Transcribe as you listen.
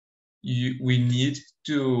we need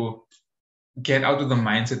to get out of the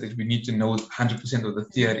mindset that we need to know 100% of the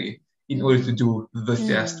theory in order to do the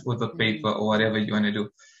test or the paper or whatever you want to do.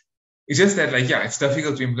 It's just that, like, yeah, it's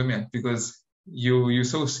difficult to implement because you're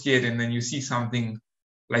so scared, and then you see something,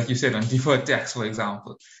 like you said, on deferred tax, for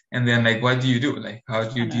example, and then, like, what do you do? Like, how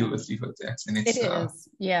do you deal with deferred tax? And it is,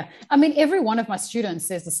 yeah. I mean, every one of my students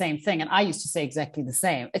says the same thing, and I used to say exactly the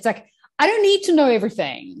same. It's like, I don't need to know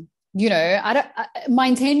everything. You know, my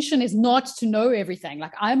intention is not to know everything.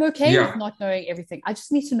 Like, I'm okay with not knowing everything. I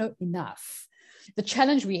just need to know enough. The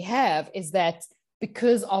challenge we have is that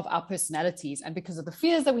because of our personalities and because of the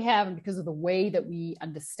fears that we have and because of the way that we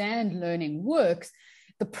understand learning works,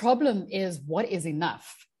 the problem is, what is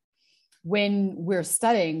enough? When we're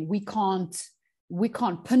studying, we can't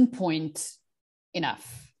pinpoint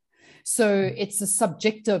enough. So it's a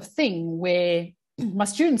subjective thing where my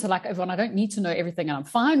students are like, everyone, I don't need to know everything and I'm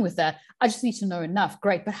fine with that. I just need to know enough.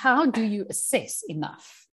 Great. But how do you assess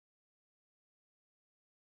enough?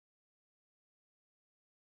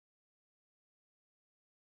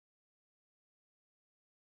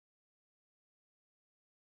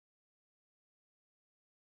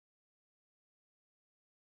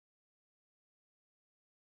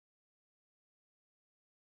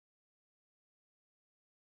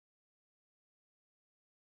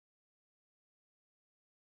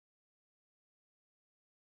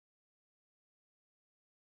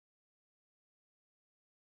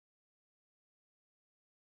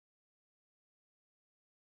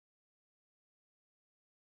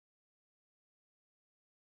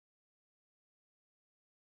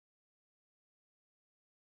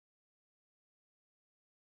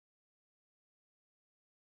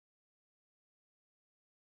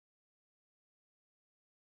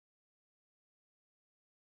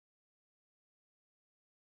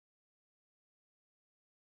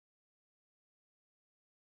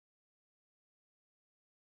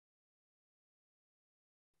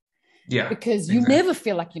 Yeah, because you never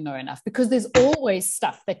feel like you know enough, because there's always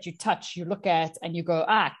stuff that you touch, you look at, and you go,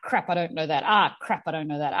 crap, I don't know that. Crap, I don't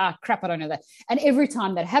know that. Crap, I don't know that. And every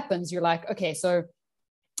time that happens, you're like, okay, so,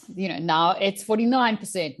 you know, now it's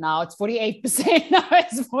 49%, now it's 48%, now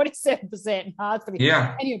it's 47%, now it's 40%.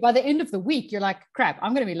 Yeah. Anyway, by the end of the week, you're like, crap,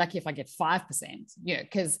 I'm going to be lucky if I get 5%, you know,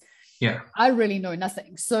 because I really know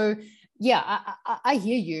nothing. So yeah, I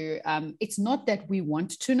hear you. It's not that we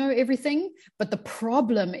want to know everything, but the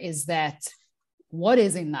problem is that what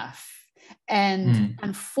is enough? And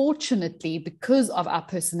unfortunately, because of our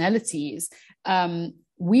personalities,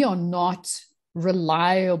 we are not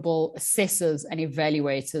reliable assessors and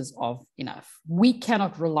evaluators of enough. We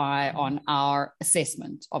cannot rely on our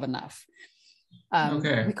assessment of enough.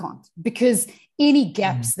 We can't, because any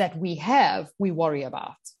gaps that we have, we worry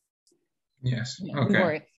about. Yes. We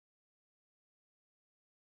worry.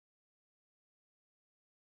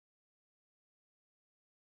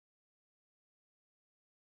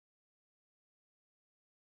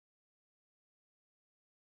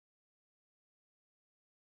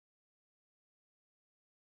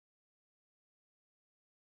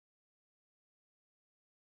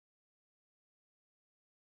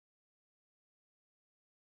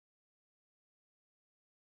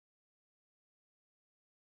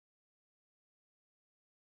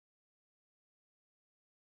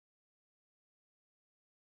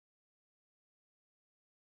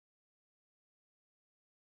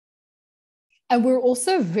 And we're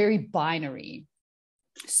also very binary.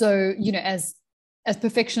 So, you know, as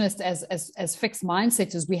perfectionists, as fixed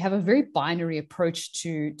mindsetters, we have a very binary approach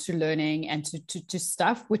to learning and to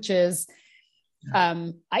stuff, which is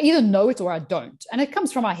I either know it or I don't. And it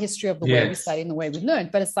comes from our history of the way we study and the way we learn.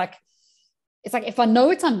 But it's like if I know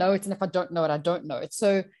it, I know it, and if I don't know it, I don't know it.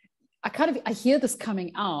 So I hear this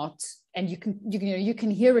coming out, and you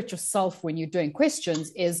can hear it yourself when you're doing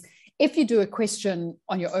questions. Is if you do a question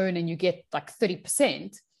on your own and you get like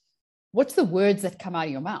 30%, what's the words that come out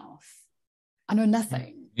of your mouth? I know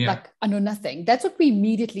nothing. Like, I know nothing. That's what we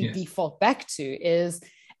immediately default back to, is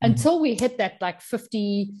until we hit that like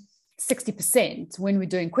 50, 60% when we're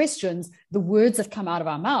doing questions, the words that come out of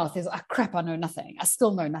our mouth is, crap, I know nothing. I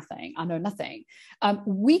still know nothing. I know nothing.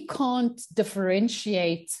 We can't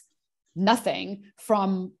differentiate nothing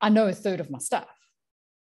from, I know a third of my stuff.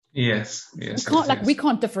 Yes. We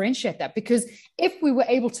can't differentiate that, because if we were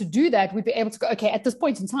able to do that, we'd be able to go, okay, at this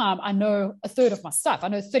point in time, I know a third of my stuff. I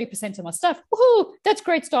know 30% of my stuff. Woohoo, that's a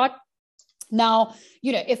great start. Now,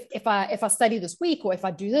 you know, if I study this week, or if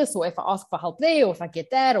I do this, or if I ask for help there, or if I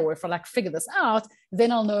get that, or if I like figure this out,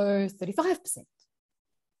 then I'll know 35%.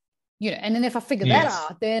 You know, and then if I figure that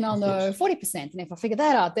out, then I'll know 40%. And if I figure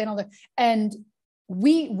that out, then I'll know. And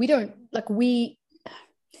we don't, like, we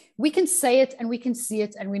we can say it and we can see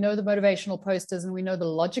it and we know the motivational posters and we know the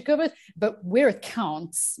logic of it, but where it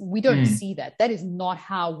counts, we don't see that. That is not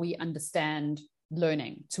how we understand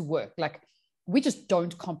learning to work. Like, we just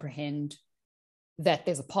don't comprehend that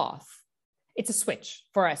there's a path. It's a switch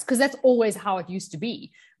for us, because that's always how it used to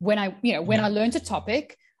be. When I learned a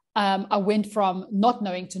topic, I went from not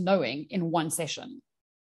knowing to knowing in one session.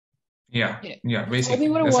 Basically,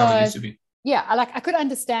 that's how it used to be. Yeah, I could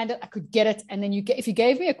understand it, I could get it, and then if you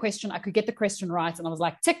gave me a question, I could get the question right, and I was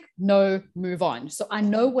like, tick, no, move on. So I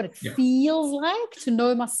know what it feels like to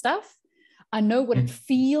know my stuff. I know what it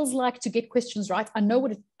feels like to get questions right. I know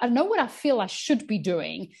what I feel I should be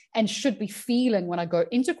doing and should be feeling when I go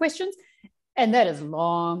into questions, and that is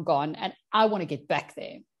long gone, and I want to get back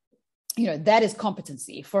there. That is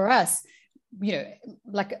competency for us.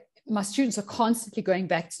 Like, my students are constantly going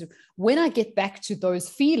back to, when I get back to those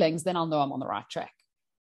feelings, then I'll know I'm on the right track.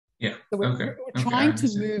 Yeah. So we're trying to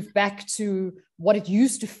move back to what it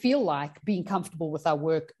used to feel like, being comfortable with our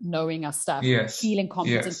work, knowing our stuff, feeling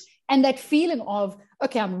competent, and that feeling of,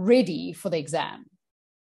 okay, I'm ready for the exam.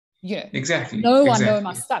 Exactly. I know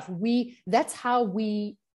my stuff. That's how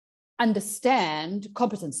we understand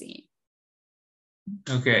competency.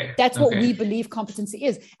 Okay. That's what we believe competency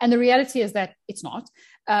is. And the reality is that it's not.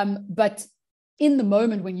 But in the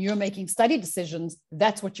moment when you're making study decisions,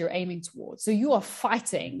 that's what you're aiming towards. So you are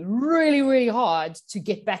fighting really, really hard to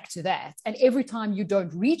get back to that. And every time you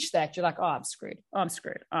don't reach that, you're like, oh, I'm screwed.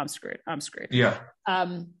 Yeah.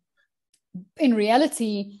 In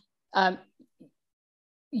reality,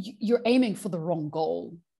 you're aiming for the wrong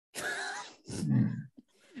goal.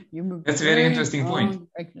 That's a very interesting point.